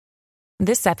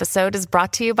This episode is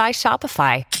brought to you by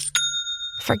Shopify.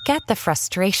 Forget the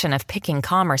frustration of picking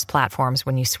commerce platforms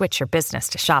when you switch your business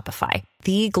to Shopify,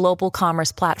 the global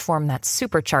commerce platform that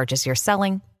supercharges your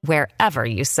selling wherever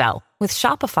you sell. With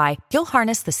Shopify, you'll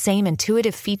harness the same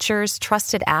intuitive features,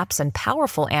 trusted apps, and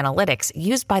powerful analytics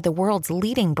used by the world's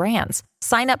leading brands.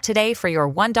 Sign up today for your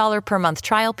 $1 per month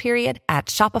trial period at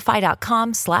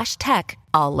shopify.com/tech,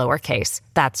 all lowercase.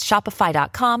 That's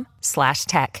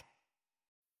shopify.com/tech.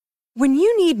 When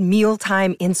you need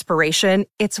mealtime inspiration,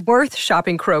 it's worth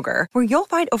shopping Kroger, where you'll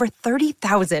find over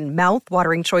 30,000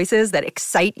 mouth-watering choices that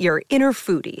excite your inner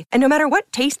foodie. And no matter what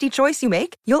tasty choice you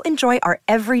make, you'll enjoy our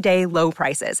everyday low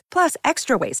prices, plus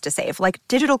extra ways to save, like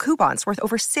digital coupons worth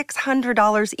over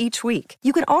 $600 each week.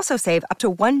 You can also save up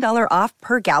to $1 off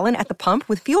per gallon at the pump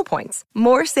with fuel points.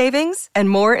 More savings and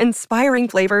more inspiring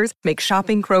flavors make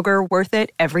shopping Kroger worth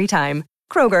it every time.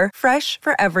 Kroger, fresh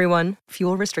for everyone.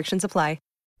 Fuel restrictions apply.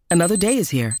 Another day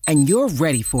is here, and you're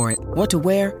ready for it. What to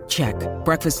wear? Check.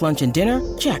 Breakfast, lunch, and dinner?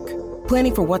 Check.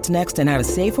 Planning for what's next and how to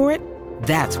save for it?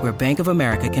 That's where Bank of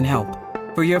America can help.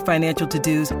 For your financial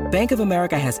to-dos, Bank of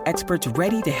America has experts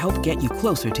ready to help get you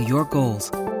closer to your goals.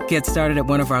 Get started at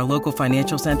one of our local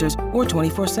financial centers or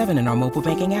 24/7 in our mobile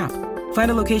banking app.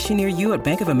 Find a location near you at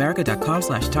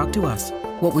bankofamerica.com/talktous.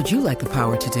 What would you like the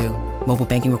power to do? Mobile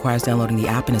banking requires downloading the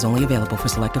app and is only available for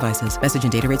select devices. Message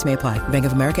and data rates may apply. Bank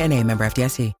of America N.A., member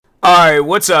FDIC. Alright,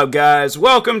 what's up, guys?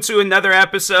 Welcome to another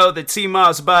episode of the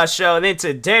T-Moss Boss Show. And in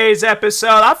today's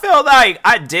episode, I feel like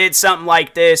I did something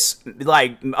like this,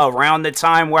 like, around the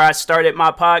time where I started my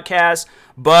podcast.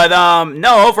 But,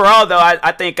 no, overall, though,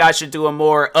 I think I should do a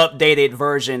more updated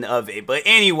version of it. But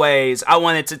anyways, I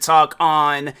wanted to talk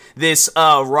on this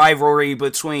rivalry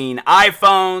between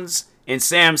iPhones and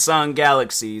Samsung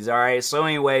Galaxies, alright? So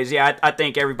anyways, yeah, I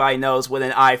think everybody knows what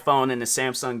an iPhone and a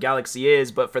Samsung Galaxy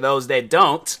is. But for those that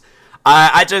don't,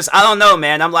 I don't know,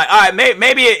 man. I'm like, all right,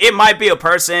 maybe it might be a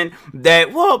person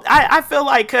that, well, I feel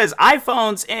like because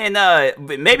iPhones and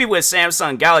maybe with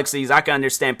Samsung Galaxies, I can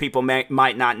understand people might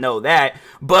not know that.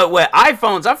 But with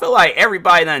iPhones, I feel like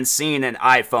everybody done seen an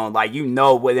iPhone. Like, you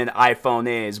know what an iPhone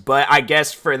is. But I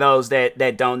guess for those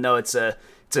that don't know, it's a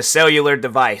cellular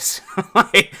device.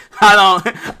 Like, I don't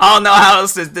know how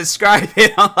else to describe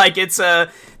it. Like, it's a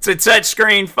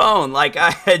touchscreen phone. Like,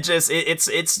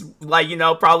 it's like, you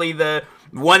know, probably the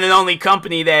one and only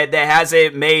company that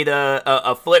hasn't made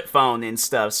a flip phone and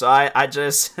stuff. So I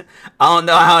don't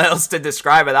know how else to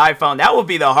describe an iPhone. That would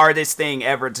be the hardest thing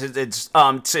ever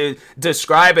to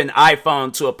describe an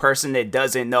iPhone to a person that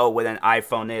doesn't know what an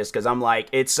iPhone is. Because I'm like,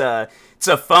 it's a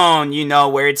phone, you know,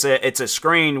 where it's a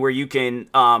screen where you can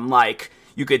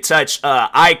you could touch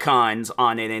icons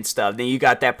on it and stuff. Then you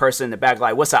got that person in the back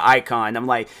like, what's an icon? I'm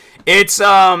like, it's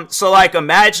so like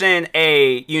imagine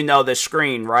the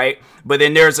screen, right? But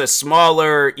then there's a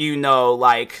smaller, you know,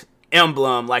 like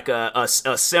emblem, like a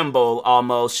symbol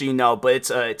almost, you know,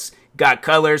 but it's got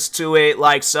colors to it.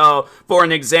 Like, so for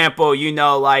an example, you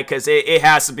know, like, because it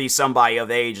has to be somebody of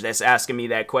age that's asking me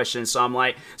that question. So I'm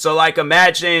like, so like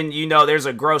imagine, you know, there's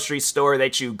a grocery store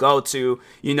that you go to,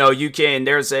 you know,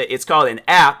 it's called an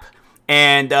app.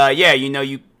 And yeah, you know,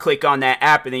 you click on that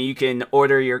app and then you can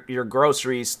order your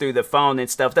groceries through the phone and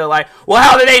stuff. They're like, well,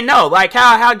 how do they know? Like,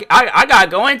 how I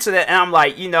gotta go into that. And I'm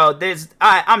like, you know,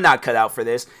 I'm not cut out for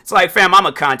this. It's like, fam, I'm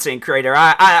a content creator.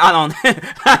 I don't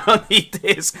I don't need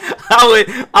this. I would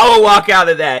walk out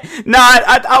of that. No,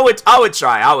 I would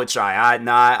try. I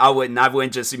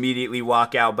wouldn't just immediately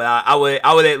walk out, but I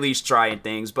would at least try and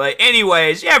things. But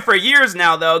anyways, yeah, for years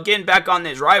now though, getting back on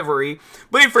this rivalry,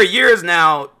 but for years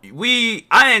now, I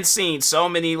ain't seen so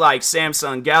many like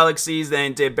Samsung Galaxies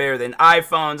that did better than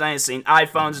iPhones. I ain't seen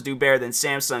iPhones do better than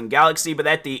Samsung Galaxy. But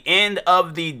at the end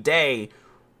of the day,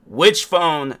 which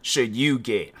phone should you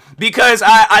get? Because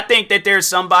I think that there's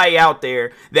somebody out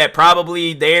there that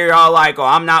probably they're all like, oh,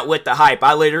 I'm not with the hype.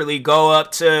 I literally go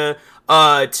up to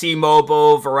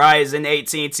T-Mobile, Verizon,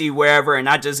 AT&T, wherever, and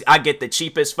I get the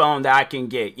cheapest phone that I can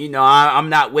get. You know, I'm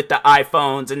not with the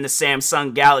iPhones and the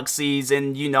Samsung Galaxies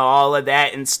and, you know, all of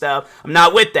that and stuff. I'm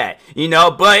not with that, you know,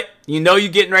 but, you know,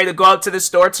 you're getting ready to go up to the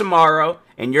store tomorrow,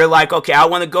 and you're like, okay, I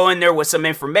want to go in there with some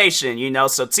information, you know,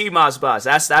 so T-Moss Boss,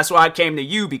 that's why I came to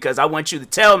you, because I want you to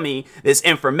tell me this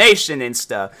information and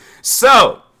stuff.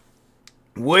 So,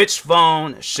 which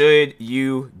phone should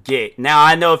you get? Now,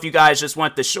 I know if you guys just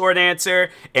want the short answer,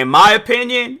 in my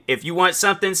opinion, if you want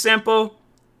something simple,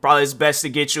 probably it's best to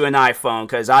get you an iPhone,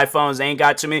 because iPhones ain't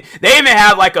got too many. They even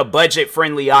have like a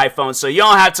budget-friendly iPhone, so you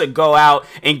don't have to go out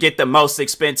and get the most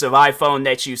expensive iPhone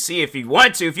that you see. If you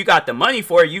want to, if you got the money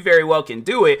for it, you very well can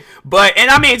do it. But, and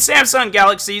I mean, Samsung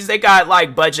Galaxies, they got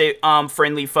like budget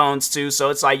friendly phones too, so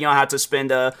it's like you don't have to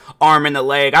spend a arm and a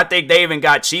leg. I think they even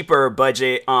got cheaper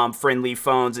budget friendly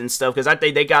phones and stuff, because I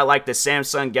think they got like the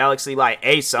Samsung Galaxy like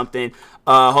A something.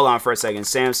 Hold on for a second.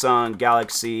 Samsung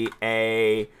Galaxy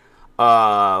A,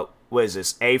 what is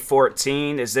this?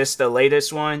 A14? Is this the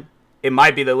latest one? It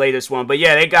might be the latest one, but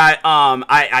yeah, they got,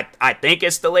 I think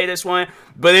it's the latest one,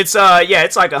 but it's, yeah,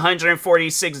 it's like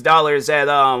 $146 at,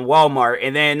 Walmart,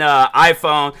 and then,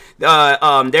 iPhone,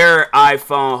 their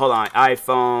iPhone, hold on,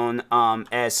 iPhone,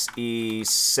 SE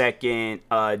second,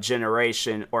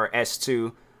 generation, or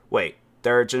S2, wait,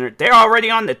 they're already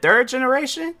on the third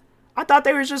generation? I thought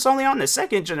they were just only on the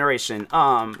second generation,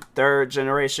 third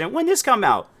generation. When did this come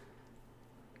out?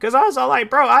 Because I was all like,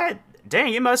 bro,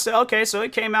 dang, you must have, okay, so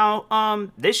it came out,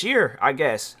 this year, I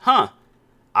guess, huh?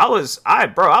 I was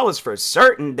for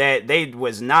certain that they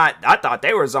was not, I thought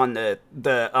they was on the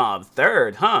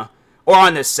third, huh? Or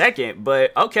on the second,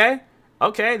 but okay,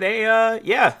 they,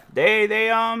 yeah,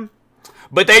 they,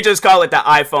 but they just call it the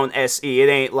iPhone SE. It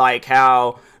ain't like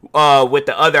how, with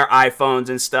the other iPhones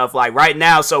and stuff, like right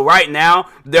now,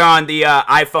 they're on the,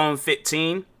 iPhone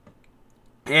 15.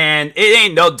 And it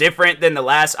ain't no different than the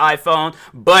last iPhone,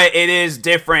 but it is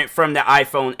different from the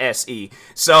iPhone SE.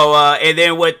 So, and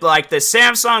then with, like, the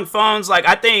Samsung phones, like,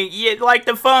 I think, yeah, like,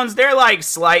 the phones, they're, like,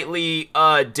 slightly,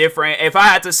 different. If I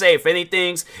had to say, if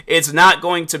anything, it's not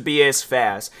going to be as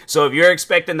fast. So, if you're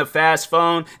expecting the fast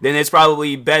phone, then it's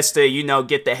probably best to, you know,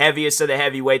 get the heaviest of the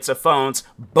heavyweights of phones.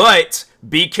 But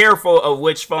be careful of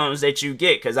which phones that you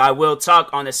get, because I will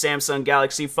talk on the Samsung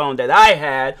Galaxy phone that I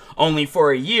had only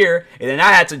for a year, and then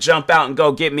I had to jump out and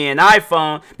go get me an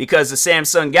iPhone because the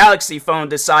Samsung Galaxy phone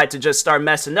decided to just start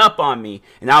messing up on me,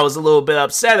 and I was a little bit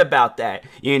upset about that,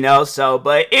 you know. So,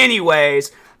 but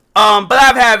anyways, but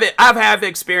I've had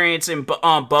experience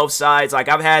on both sides. Like,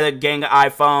 I've had a gang of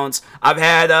iPhones. I've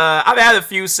had a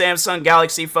few Samsung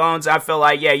Galaxy phones. I feel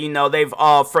like, yeah, you know, they've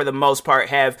all for the most part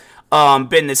have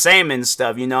been the same and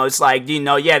stuff, you know. It's like, you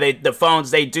know, yeah, the phones,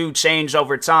 they do change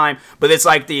over time, but it's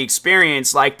like the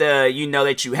experience, like the, you know,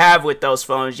 that you have with those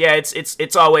phones, yeah,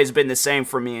 it's always been the same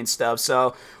for me and stuff.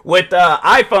 So with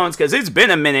iPhones, because it's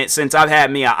been a minute since I've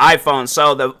had me an iPhone,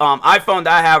 so the iPhone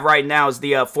that I have right now is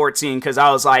the 14, because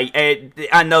I was like,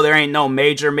 I know there ain't no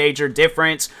major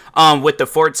difference with the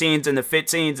 14s and the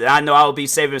 15s, and I know I'll be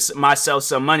saving myself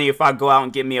some money if I go out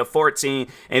and get me a 14,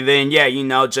 and then, yeah, you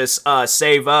know, just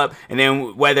save up. And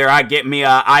then whether I get me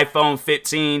an iPhone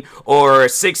 15 or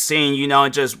 16, you know,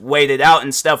 and just wait it out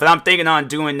and stuff. And I'm thinking on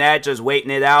doing that, just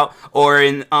waiting it out. Or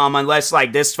unless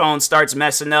like this phone starts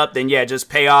messing up, then yeah, just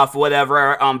pay off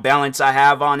whatever balance I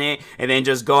have on it, and then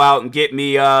just go out and get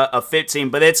me a 15.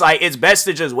 But it's like, it's best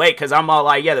to just wait, because I'm all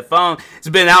like, yeah, the phone has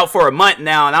been out for a month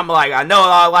now, and I'm like, I know,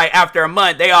 like after a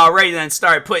month they already then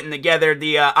start putting together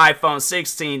the iPhone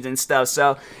 16s and stuff.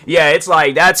 So yeah, it's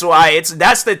like, that's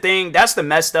the thing, that's the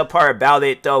messed up part about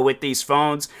it though with these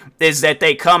phones, is that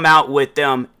they come out with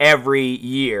them every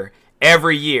year.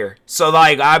 So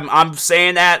like I'm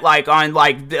saying that like on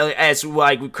like as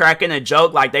like cracking a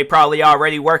joke, like they probably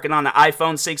already working on the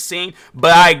iPhone 16,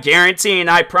 but I guarantee and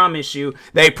I promise you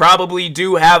they probably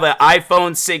do have an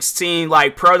iPhone 16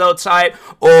 like prototype,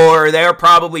 or they're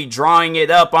probably drawing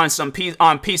it up on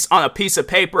a piece of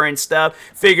paper and stuff,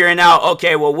 figuring out,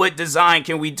 okay, well, what design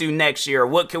can we do next year?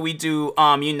 What can we do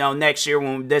you know, next year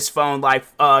when this phone like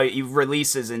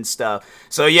releases and stuff.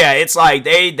 So yeah, it's like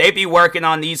they be working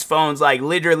on these phones like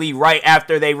literally right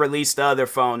after they release the other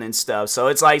phone and stuff. So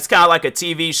it's like, it's kind of like a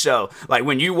TV show. Like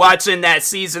when you watching that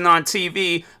season on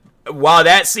TV, while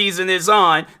that season is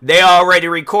on, they already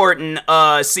recording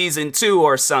season 2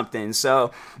 or something.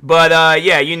 So, but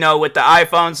yeah, you know, with the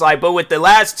iPhones, like, but with the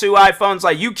last 2 iPhones,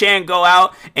 like, you can go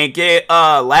out and get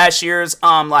last year's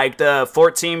like the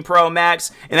 14 Pro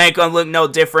Max. It ain't gonna look no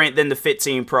different than the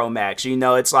 15 Pro Max. You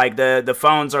know, it's like the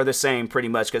phones are the same pretty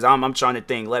much. Because I'm trying to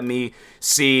think. Let me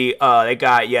see. They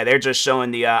got, yeah, they're just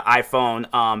showing the iPhone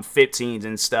 15s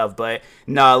and stuff. But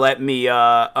no, let me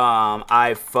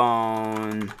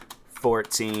iPhone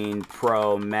 14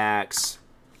 Pro Max.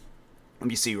 Let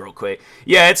me see real quick.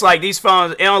 Yeah, it's like these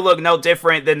phones, it don't look no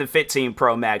different than the 15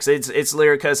 Pro Max. It's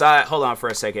literally, because hold on for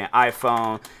a second.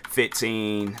 iPhone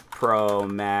 15 Pro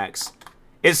Max.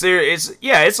 It's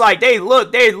like they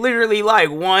literally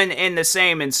like one and the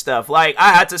same and stuff. Like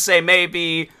I had to say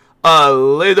maybe a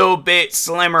little bit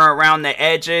slimmer around the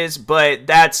edges, but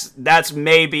that's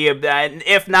maybe a bit,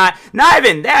 if not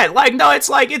even that. Like, no, it's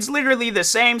like it's literally the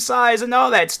same size and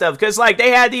all that stuff, because like they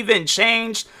had even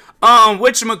changed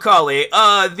whatchamacallit,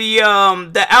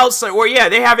 the outside, or yeah,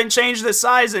 they haven't changed the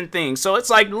size and things, so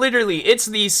it's like literally it's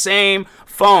the same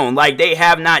phone. Like, they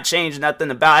have not changed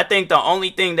nothing about it. I think the only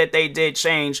thing that they did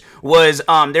change was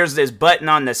there's this button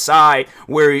on the side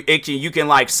where you can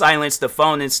like silence the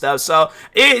phone and stuff. So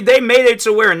they made it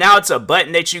to where now it's a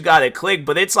button that you gotta click,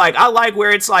 but it's like I like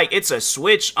where it's like it's a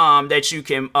switch that you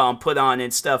can put on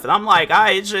and stuff. And I'm like,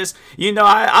 it's just, you know,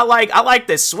 I like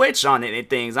the switch on it and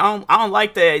things. I don't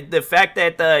like the fact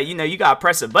that you gotta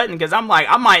press a button, because I'm like,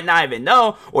 I might not even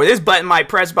know, or this button might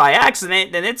press by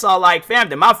accident. Then it's all like, fam,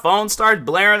 then my phone starts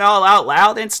blaring all out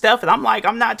loud and stuff, and I'm like,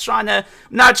 I'm not trying to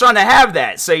have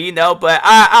that. So, you know, but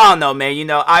I don't know, man. You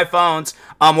know, iPhones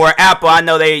or Apple, I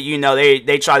know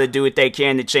they try to do what they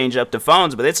can to change up the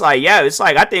phones, but it's like, yeah, it's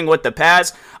like I think with the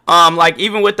past, like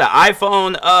even with the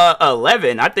iPhone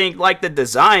 11, I think like the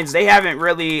designs, they haven't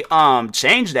really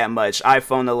changed that much.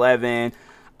 iPhone 11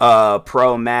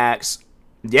 Pro Max,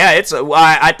 yeah,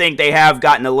 I think they have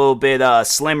gotten a little bit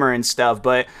slimmer and stuff,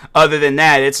 but other than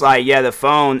that, it's like, yeah, the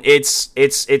phone,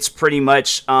 it's pretty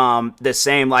much the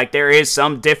same. Like, there is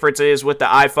some differences with the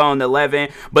iPhone 11,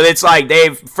 but it's like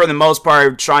they've, for the most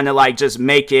part, trying to like just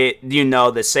make it, you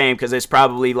know, the same, because it's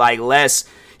probably like less,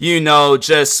 you know,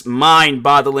 just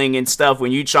mind-boggling and stuff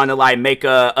when you trying to like make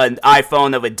an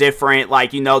iPhone of a different,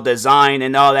 like, you know, design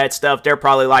and all that stuff. They're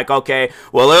probably like, okay,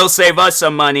 well, it'll save us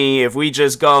some money if we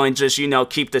just go and just, you know,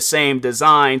 keep the same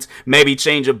designs, maybe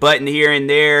change a button here and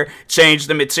there, change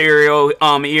the material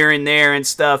here and there and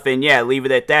stuff, and yeah, leave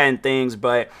it at that and things.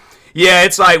 But yeah,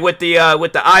 it's like with the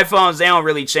iPhones, they don't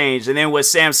really change. And then with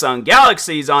Samsung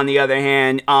Galaxies, on the other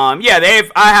hand, yeah,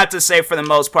 I have to say, for the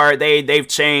most part, they've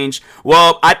changed.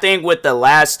 Well, I think with the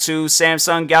last two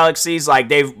Samsung Galaxies, like,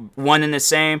 they've one and the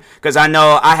same, because I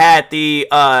know I had the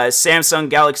Samsung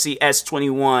Galaxy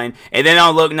S21, and they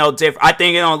don't look no different. I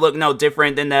think it don't look no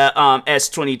different than the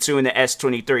S22 and the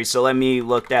S23. So let me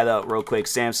look that up real quick.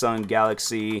 Samsung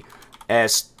Galaxy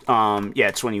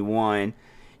S21.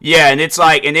 Yeah, and it's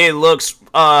like, and it looks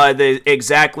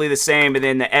exactly the same, and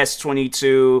then the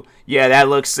S22, yeah, that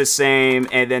looks the same,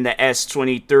 and then the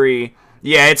S23,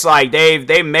 yeah, it's like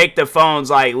they make the phones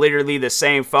like literally the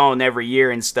same phone every year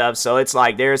and stuff. So it's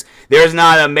like there's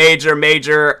not a major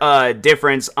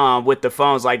difference with the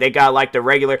phones. Like, they got like the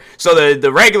regular, so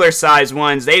the regular size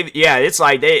ones, it's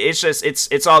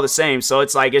all the same. So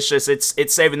it's like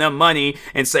it's saving them money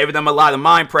and saving them a lot of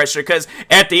mind pressure, because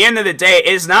at the end of the day,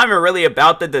 it's not even really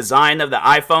about the design of the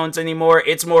iPhones anymore.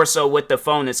 It's more so what the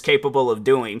phone is capable of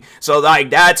doing. So like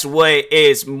that's what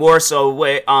is more so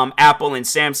what Apple and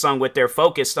Samsung, with their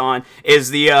focused on, is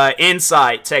the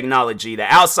inside technology.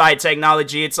 The outside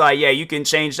technology, it's like, yeah, you can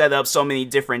change that up so many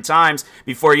different times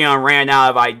before you ran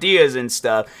out of ideas and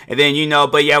stuff. And then, you know,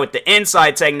 but yeah, with the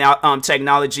inside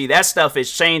technology, that stuff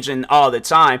is changing all the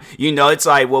time. You know, it's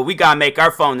like, well, we gotta make our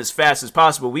phone as fast as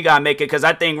possible. We gotta make it, because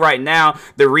I think right now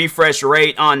the refresh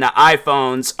rate on the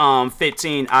iPhones,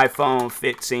 iPhone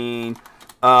 15,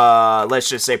 let's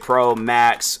just say Pro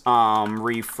Max,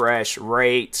 refresh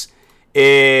rate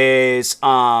is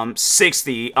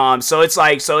 60, so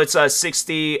it's a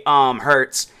 60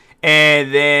 hertz.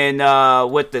 And then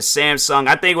with the Samsung,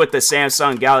 I think with the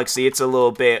Samsung Galaxy, it's a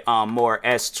little bit more.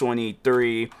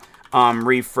 S23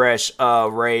 refresh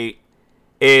rate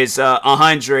is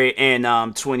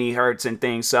 120 hertz and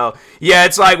things. So yeah,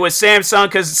 it's like with Samsung,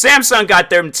 because Samsung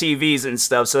got them TVs and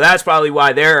stuff, so that's probably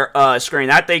why their screen.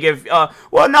 I think if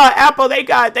well, no, Apple, they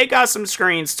got some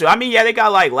screens too. I mean, yeah, they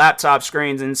got like laptop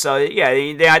screens, and so yeah,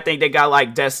 I think they got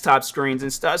like desktop screens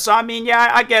and stuff. So I mean,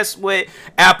 yeah, I guess with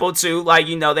Apple too, like,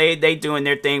 you know, they doing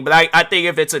their thing. But I think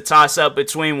if it's a toss up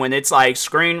between when it's like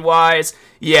screen wise,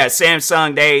 yeah,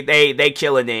 Samsung, they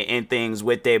killing it and things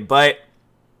with it. But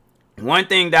one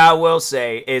thing that I will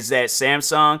say is that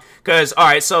Samsung, because, all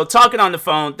right, so talking on the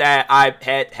phone that I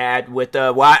had with,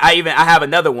 I have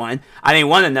another one. I didn't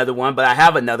want another one, but I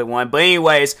have another one. But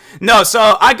anyways, no,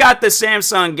 so I got the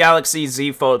Samsung Galaxy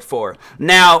Z Fold 4.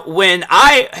 Now, when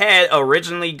I had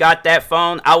originally got that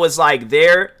phone, I was like,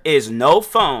 there is no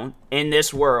phone in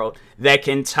this world that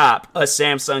can top a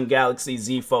Samsung Galaxy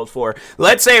Z Fold 4.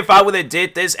 Let's say if I would have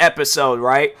did this episode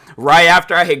right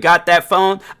after I had got that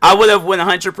phone, I would have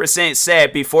 100%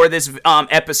 said, before this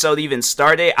episode even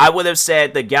started, I would have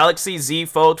said the Galaxy Z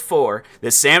Fold 4, the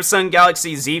Samsung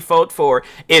Galaxy Z Fold 4,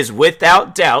 is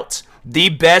without doubt the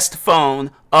best phone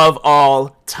of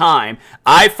all time.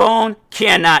 iPhone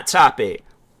cannot top it.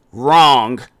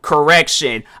 Wrong.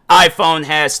 Correction. iPhone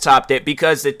has topped it,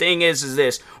 because the thing is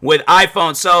this with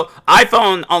iPhone. So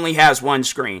iPhone only has one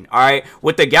screen. All right.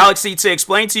 With the Galaxy, to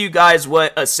explain to you guys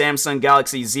what a Samsung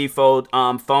Galaxy Z Fold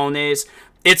phone is,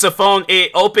 it's a phone.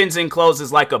 It opens and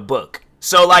closes like a book.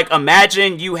 So like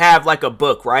imagine you have like a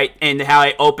book, right? And how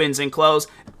it opens and closes.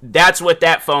 That's what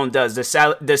that phone does, the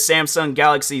Samsung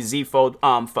Galaxy Z Fold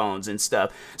phones and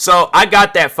stuff. So I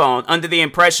got that phone under the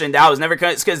impression that I was never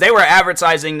going to, because they were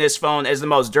advertising this phone as the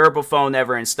most durable phone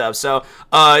ever and stuff. So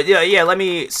let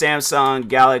me, Samsung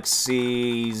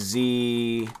Galaxy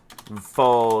Z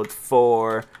Fold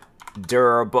 4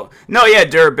 durable. No, yeah,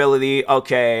 durability.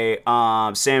 Okay,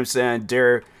 Samsung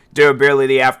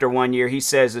durability after 1 year. He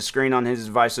says the screen on his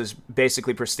device was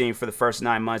basically pristine for the first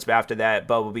 9 months, but after that,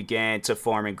 bubble began to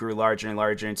form and grew larger and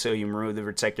larger until you removed the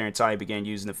protector entirely, began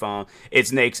using the phone.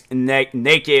 It's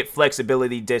naked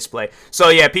flexibility display. So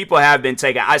yeah, people have been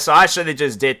taking. I should have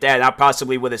just did that. I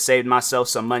possibly would have saved myself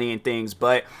some money and things,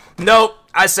 but nope.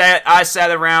 I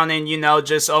sat around and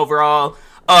just overall.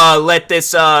 Let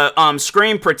this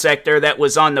screen protector that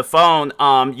was on the phone,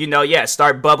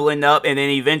 start bubbling up, and then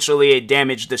eventually it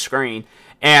damaged the screen.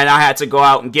 And I had to go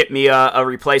out and get me a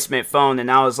replacement phone,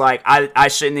 and I was like, I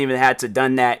shouldn't even have to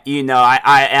done that,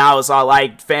 I was all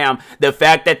like, fam, the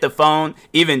fact that the phone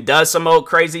even does some old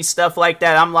crazy stuff like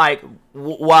that, I'm like,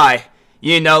 why?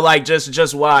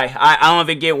 Just why? I don't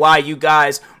even get why you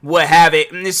guys would have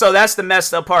it. And so that's the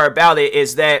messed up part about it,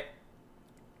 is that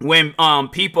when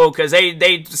people, because they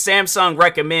Samsung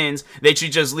recommends that you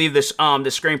just leave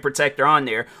the screen protector on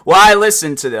there. Well, I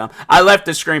listened to them. I left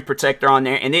the screen protector on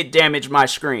there, and it damaged my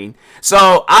screen.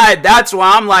 So that's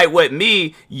why I'm like, with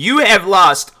me, you have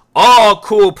lost all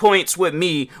cool points with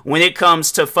me when it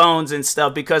comes to phones and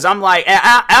stuff, because I'm like,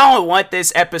 I don't want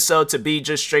this episode to be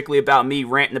just strictly about me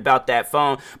ranting about that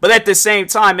phone, but at the same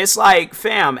time, it's like,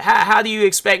 fam, how do you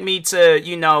expect me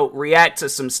to react to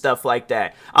some stuff like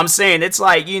that? I'm saying, it's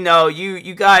like, you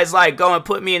guys like go and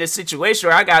put me in a situation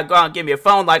where I gotta go out and get me a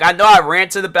phone. Like, I know I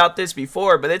ranted about this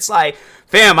before, but it's like,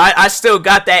 fam, I still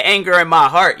got that anger in my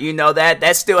heart,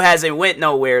 that still hasn't went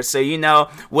nowhere. So,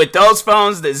 with those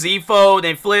phones, the Z Fold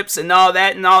and Flips and all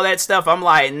that stuff, I'm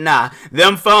like, nah,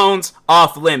 them phones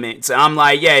off limits. I'm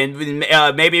like, yeah,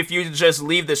 maybe if you just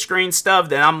leave the screen stuff,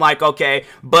 then I'm like, okay.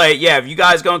 But yeah, if you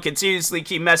guys gonna continuously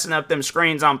keep messing up them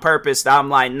screens on purpose, I'm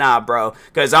like, nah, bro.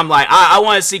 Because I'm like, I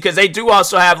want to see, because they do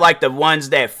also have like the ones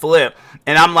that flip.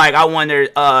 And I'm like, I wonder,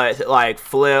 like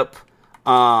flip.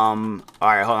 All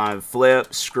right, hold on.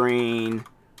 Flip screen,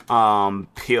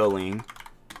 peeling.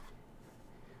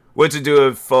 What to do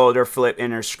with fold or flip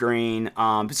inner screen.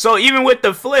 So even with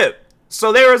the flip,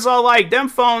 so there was all like them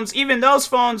phones, even those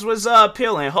phones was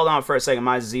peeling. Hold on for a second.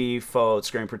 My Z Fold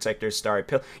screen protector started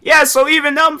peeling. Yeah, so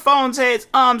even them phones had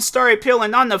started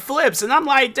peeling on the flips, and I'm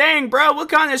like, dang, bro, what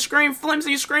kind of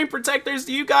flimsy screen protectors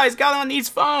do you guys got on these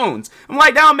phones? I'm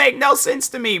like, that don't make no sense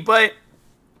to me. But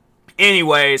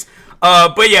anyways.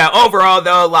 But yeah, overall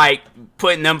though, like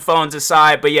putting them phones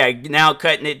aside, but yeah, now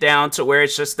cutting it down to where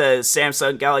it's just the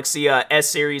Samsung Galaxy S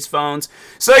series phones.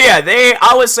 So yeah,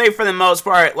 I would say for the most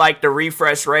part, like the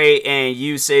refresh rate and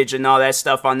usage and all that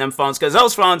stuff on them phones, because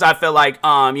those phones, I feel like,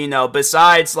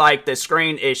 besides like the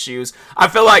screen issues, I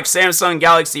feel like Samsung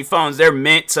Galaxy phones, they're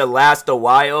meant to last a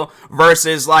while,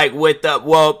 versus like with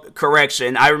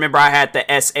correction, I remember I had the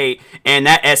S8, and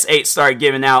that S8 started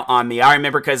giving out on me. I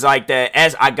remember because like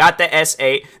I got the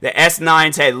S8, the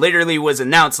S9s had literally was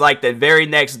announced like the very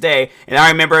next day, and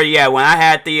I remember, yeah, when I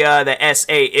had the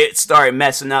S8, it started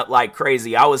messing up like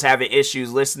crazy. I was having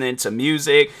issues listening to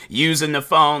music, using the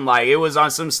phone, like it was on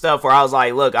some stuff where I was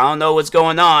like, look, I don't know what's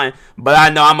going on, but I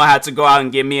know I'm gonna have to go out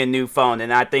and get me a new phone.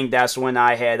 And I think that's when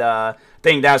I had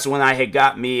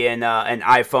got me an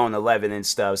iPhone 11 and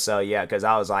stuff. So yeah, because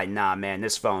I was like, nah, man,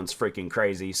 this phone's freaking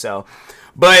crazy. So,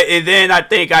 but then I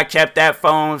think I kept that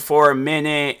phone for a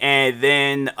minute, and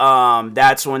then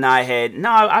that's when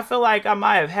I feel like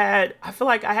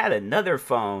I had another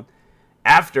phone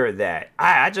after that.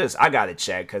 I gotta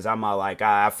check, because I'm all like,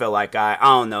 I feel like I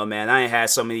don't know, man, I ain't had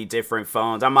so many different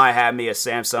phones. I might have me a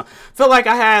Samsung. Feel like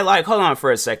I had, like, hold on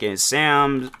for a second,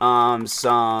 Samsung,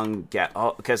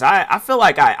 because I feel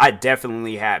like I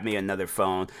definitely had me another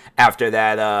phone after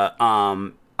that.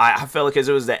 I feel like, because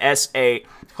it was the S8.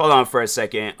 Hold on for a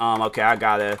second. Okay, I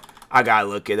gotta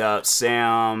look it up.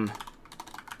 Samsung.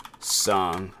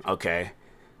 Okay.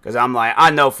 Because I'm like,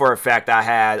 I know for a fact I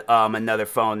had another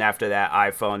phone after that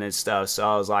iPhone and stuff. So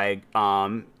I was like,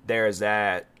 there's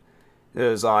that. It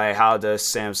was like, how does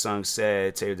Samsung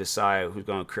say to decide who's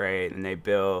going to create, and they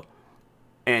build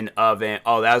an oven.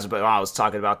 Oh, that was when I was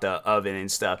talking about the oven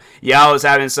and stuff. Yeah, I was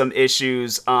having some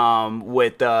issues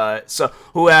with so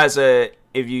who has a,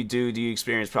 if you do you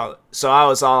experience problem? So I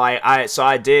was all like,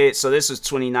 I did. So this was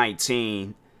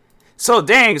 2019. So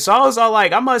dang, so I was all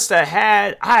like, I must have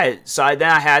had then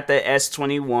I had the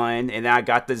S21, and then I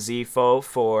got the Z Fold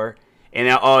 4, and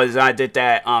then I did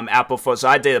that Apple phone. So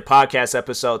I did a podcast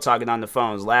episode talking on the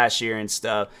phones last year and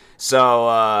stuff. So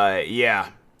yeah,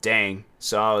 dang.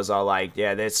 So I was all like,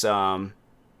 yeah, that's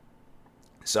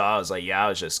So I was like, yeah, I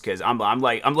was just, because I'm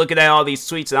looking at all these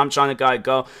tweets and I'm trying to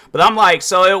go. But I'm like,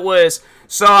 so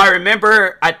I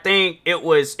remember, I think it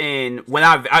was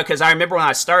because I remember when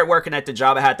I started working at the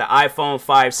job, I had the iPhone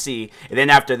 5C. And then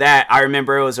after that, I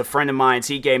remember it was a friend of mine,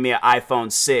 he gave me an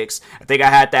iPhone 6. I think I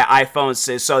had that iPhone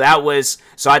 6. So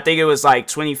I think it was like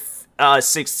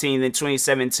 2016, then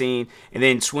 2017, and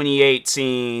then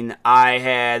 2018 I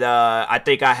had I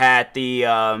think I had the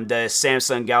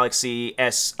Samsung Galaxy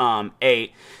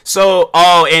S8. So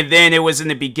and then it was in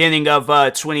the beginning of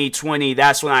 2020,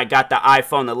 that's when I got the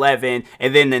iPhone 11,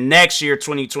 and then the next year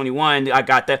 2021 I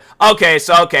got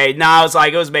I was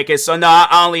like, it was making, so no,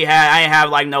 I didn't have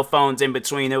like no phones in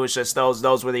between. It was just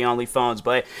those were the only phones.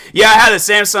 But yeah, I had a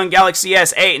Samsung Galaxy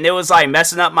S8, and it was like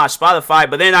messing up my Spotify.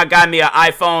 But then I got me an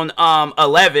iPhone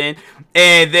 11,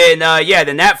 and then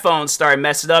then that phone started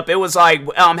messing up. It was like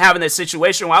I'm having a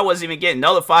situation where I wasn't even getting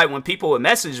notified when people would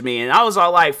message me, and I was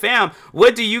all like, fam,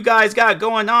 what do you guys got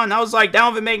going on? I was like, that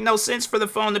don't even make no sense for the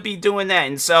phone to be doing that.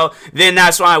 And so then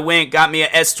that's when I got me an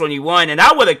S21, and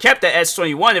I would have kept the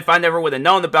S21 if I never would have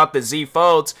known about the Z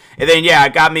Folds. And then I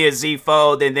got me a Z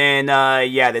Fold, and then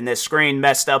then the screen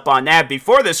messed up on that.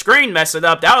 Before the screen messed it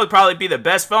up, that would probably be the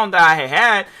best phone that I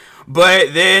had.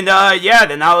 But then,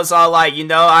 then I was all like,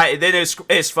 then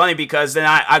it's funny because then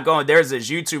I go, there's this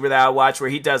YouTuber that I watch where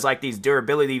he does like these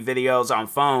durability videos on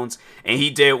phones, and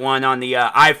he did one on the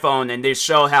iPhone, and they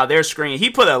show how their screen, he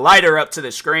put a lighter up to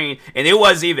the screen, and it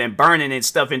wasn't even burning and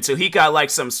stuff until he got like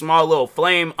some small little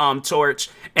flame torch,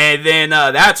 and then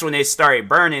that's when it started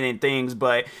burning and things.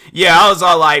 But yeah, I was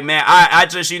all like, man, I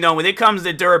just, when it comes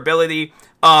to durability,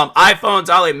 iPhones,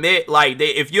 I'll admit, like,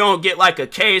 if you don't get like a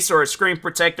case or a screen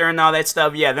protector and all that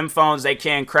stuff, yeah, them phones, they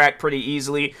can crack pretty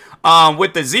easily.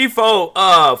 With the Z Fold 4,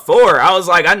 I was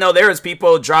like, I know there was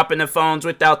people dropping the phones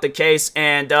without the case,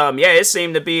 and it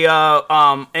seemed to be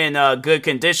in good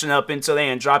condition up until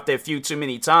they dropped it a few too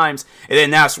many times, and then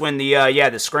that's when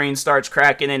the screen starts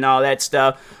cracking and all that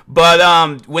stuff.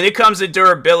 But when it comes to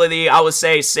durability, I would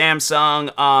say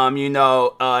Samsung,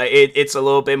 it's a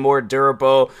little bit more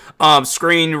durable.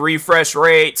 Screen refresh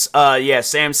rates,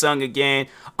 Samsung again.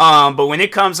 But when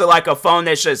it comes to like a phone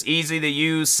that's just easy to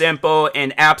use, simple,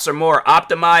 and apps are more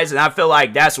optimized, and I feel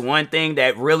like that's one thing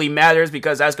that really matters,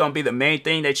 because that's going to be the main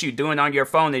thing that you're doing on your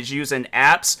phone is using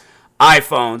apps,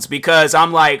 iPhones. Because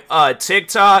I'm like,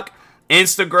 TikTok,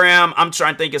 Instagram, I'm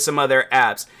trying to think of some other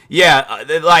apps. Yeah,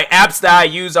 like apps that I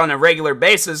use on a regular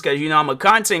basis, because, I'm a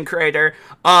content creator.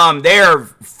 They're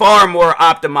far more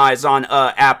optimized on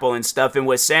Apple and stuff. And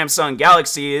with Samsung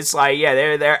Galaxy, it's like,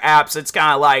 they're apps. It's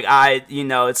kind of like,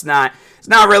 it's not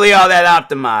really all that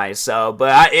optimized. So,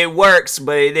 but it works,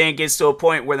 but it then gets to a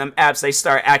point where them apps, they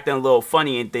start acting a little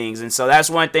funny and things. And so that's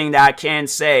one thing that I can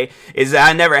say is that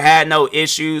I never had no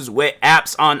issues with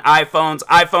apps on iPhones.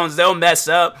 iPhones, they'll mess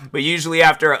up, but usually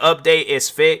after an update, it's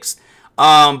fixed.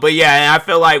 But yeah, and I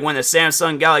feel like when a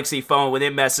Samsung Galaxy phone, when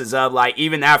it messes up, like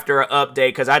even after an update,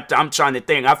 because I'm trying to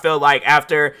think, I feel like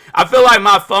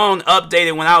my phone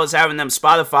updated when I was having them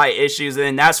Spotify issues,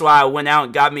 and that's why I went out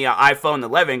and got me an iPhone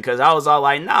 11, because I was all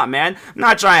like, nah, man, I'm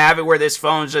not trying to have it where this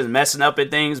phone's just messing up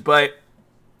and things. But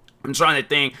I'm trying to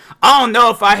think. I don't know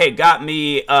if I had got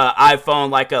me iPhone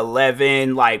like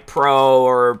 11, like Pro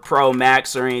or Pro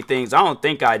Max or anything. So I don't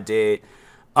think I did.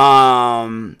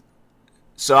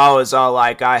 So I was all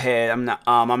like, I'm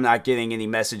not getting any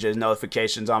messages,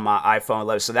 notifications on my iPhone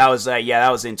 11. So that was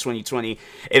that was in 2020.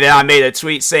 And then I made a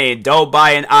tweet saying, don't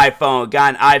buy an iPhone.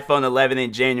 Got an iPhone 11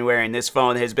 in January, and this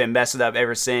phone has been messing up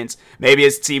ever since. Maybe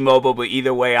it's T-Mobile, but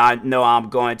either way, I know I'm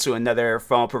going to another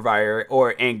phone provider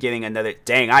and getting another.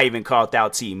 Dang, I even called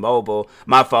out T-Mobile.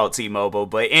 My fault, T-Mobile.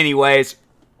 But anyways.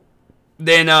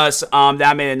 Then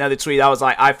I made another tweet. I was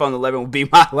like, iPhone 11 will be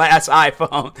my last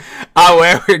iPhone I will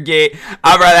ever get.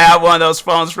 I'd rather have one of those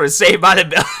phones for Saved by the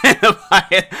Bell.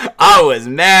 I was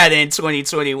mad in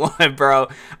 2021, bro.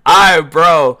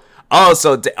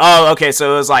 Okay,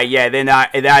 so it was like, then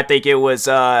I think it was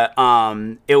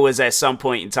at some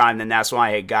point in time, then that's why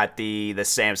I had got the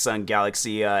Samsung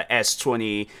Galaxy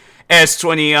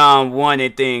S21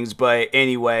 and things. But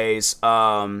anyways,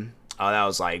 Oh, that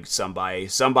was like somebody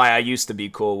I used to be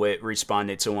cool with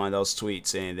responded to one of those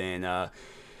tweets, and then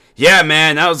yeah,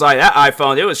 man, that was like that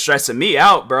iPhone. It was stressing me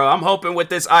out, bro. I'm hoping with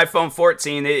this iPhone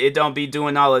 14, it don't be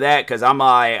doing all of that, because I'm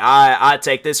like, I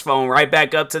take this phone right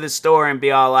back up to the store and be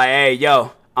all like, hey,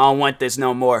 yo, I don't want this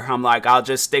no more. I'm like, I'll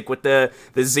just stick with the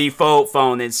Z Fold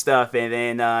phone and stuff, and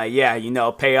then yeah, you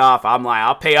know, pay off. I'm like,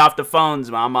 I'll pay off the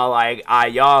phones, but I'm all like,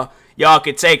 y'all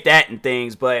could take that and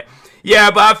things, but.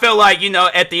 Yeah, but I feel like, you know,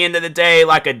 at the end of the day,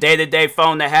 like a day-to-day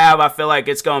phone to have, I feel like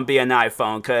it's going to be an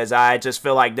iPhone, because I just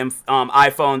feel like them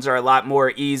iPhones are a lot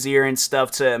more easier and stuff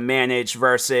to manage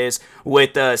versus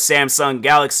with the Samsung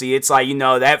Galaxy. It's like, you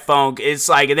know, that phone, it's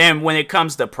like, and then when it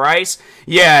comes to price,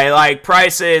 yeah, like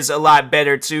price is a lot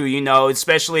better too, you know,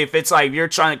 especially if it's like you're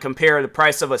trying to compare the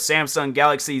price of a Samsung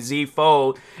Galaxy Z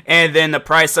Fold and then the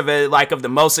price of it, like of the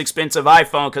most expensive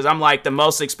iPhone, because I'm like the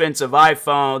most expensive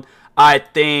iPhone, I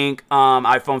think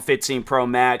iPhone 15 Pro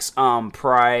Max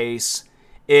price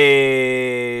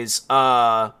is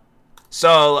so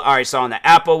alright, so on the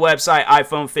Apple website,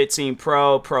 iPhone 15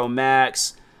 Pro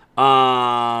Max,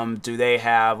 do they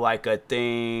have like a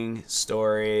thing,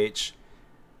 storage,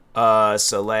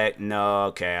 select, no,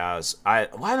 okay,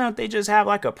 why don't they just have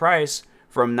like a price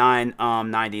from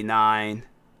 $9.99?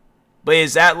 But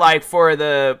is that like for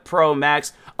the Pro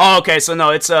Max? Oh, okay, so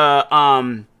no, it's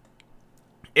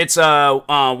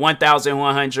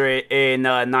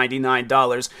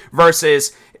 $1,199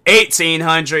 versus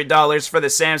 $1,800 for the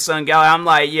Samsung Galaxy. I'm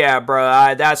like, yeah,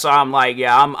 bro. That's why I'm like,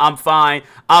 yeah, I'm fine.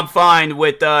 I'm fine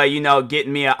with you know,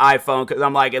 getting me an iPhone, because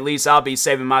I'm like, at least I'll be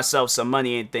saving myself some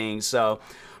money and things. So.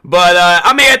 But,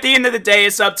 I mean, at the end of the day,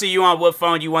 it's up to you on what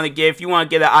phone you want to get. If you want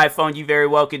to get an iPhone, you very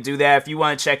well could do that. If you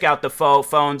want to check out the fold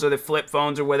phones or the flip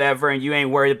phones or whatever, and you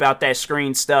ain't worried about that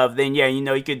screen stuff, then, yeah, you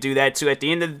know, you could do that, too. At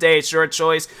the end of the day, it's your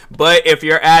choice. But if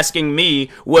you're asking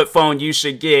me what phone you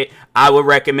should get, I would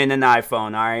recommend an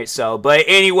iPhone, all right? So, but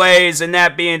anyways, and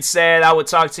that being said, I will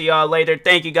talk to y'all later.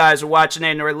 Thank you guys for watching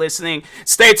and or listening.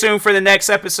 Stay tuned for the next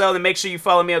episode, and make sure you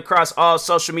follow me across all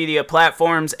social media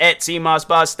platforms at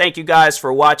TMossBoss. Thank you guys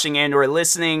for watching and or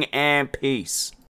listening, and peace.